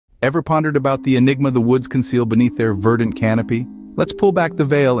Ever pondered about the enigma the woods conceal beneath their verdant canopy? Let's pull back the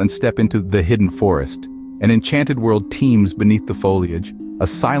veil and step into the hidden forest. An enchanted world teems beneath the foliage, a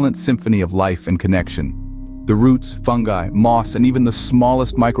silent symphony of life and connection. The roots, fungi, moss, and even the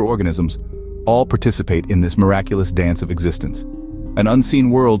smallest microorganisms all participate in this miraculous dance of existence. An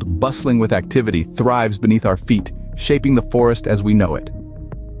unseen world, bustling with activity, thrives beneath our feet, shaping the forest as we know it.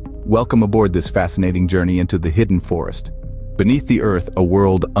 Welcome aboard this fascinating journey into the hidden forest. Beneath the earth, a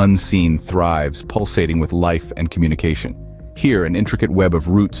world unseen thrives, pulsating with life and communication. Here, an intricate web of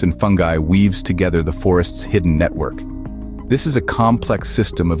roots and fungi weaves together the forest's hidden network. This is a complex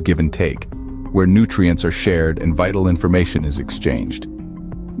system of give and take, where nutrients are shared and vital information is exchanged.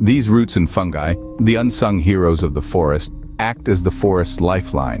 These roots and fungi, the unsung heroes of the forest, act as the forest's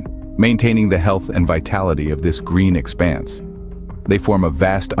lifeline, maintaining the health and vitality of this green expanse. They form a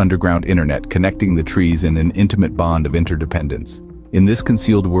vast underground internet connecting the trees in an intimate bond of interdependence. In this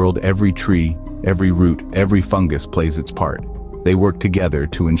concealed world, every tree, every root, every fungus plays its part. They work together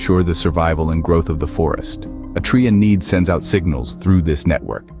to ensure the survival and growth of the forest. A tree in need sends out signals through this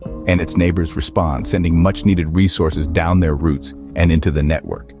network, and its neighbors respond, sending much-needed resources down their roots and into the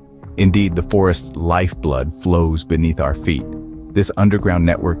network. Indeed, the forest's lifeblood flows beneath our feet. This underground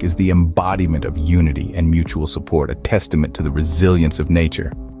network is the embodiment of unity and mutual support, a testament to the resilience of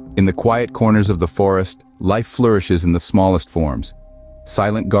nature. In the quiet corners of the forest, life flourishes in the smallest forms.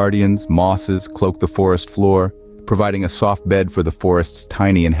 Silent guardians, mosses, cloak the forest floor, providing a soft bed for the forest's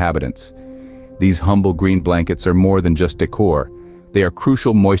tiny inhabitants. These humble green blankets are more than just decor. They are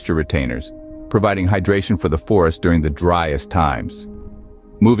crucial moisture retainers, providing hydration for the forest during the driest times.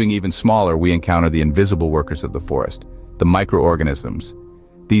 Moving even smaller, we encounter the invisible workers of the forest, the microorganisms.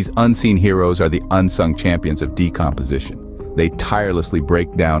 These unseen heroes are the unsung champions of decomposition. They tirelessly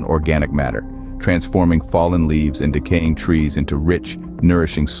break down organic matter, transforming fallen leaves and decaying trees into rich,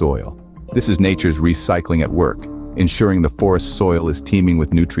 nourishing soil. This is nature's recycling at work, ensuring the forest soil is teeming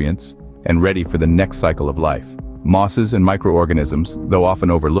with nutrients and ready for the next cycle of life. Mosses and microorganisms, though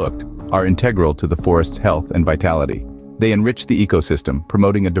often overlooked, are integral to the forest's health and vitality. They enrich the ecosystem,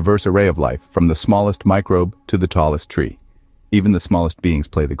 promoting a diverse array of life, from the smallest microbe to the tallest tree. Even the smallest beings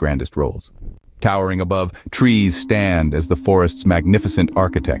play the grandest roles. Towering above, trees stand as the forest's magnificent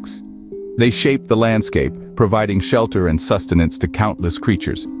architects. They shape the landscape, providing shelter and sustenance to countless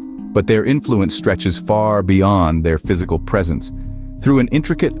creatures. But their influence stretches far beyond their physical presence. Through an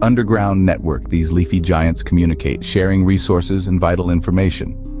intricate underground network, these leafy giants communicate, sharing resources and vital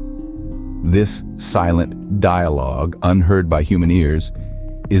information. This silent dialogue, unheard by human ears,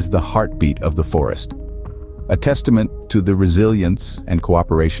 is the heartbeat of the forest, a testament to the resilience and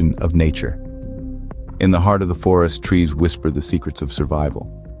cooperation of nature. In the heart of the forest, trees whisper the secrets of survival.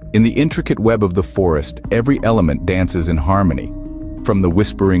 In the intricate web of the forest, every element dances in harmony. From the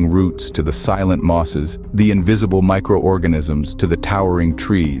whispering roots to the silent mosses, the invisible microorganisms to the towering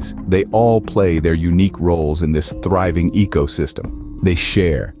trees, they all play their unique roles in this thriving ecosystem. They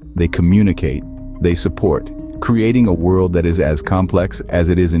share, they communicate, they support, creating a world that is as complex as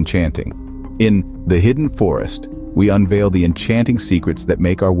it is enchanting. In The Hidden Forest, we unveil the enchanting secrets that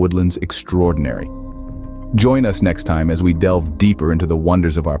make our woodlands extraordinary. Join us next time as we delve deeper into the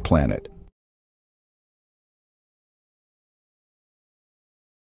wonders of our planet.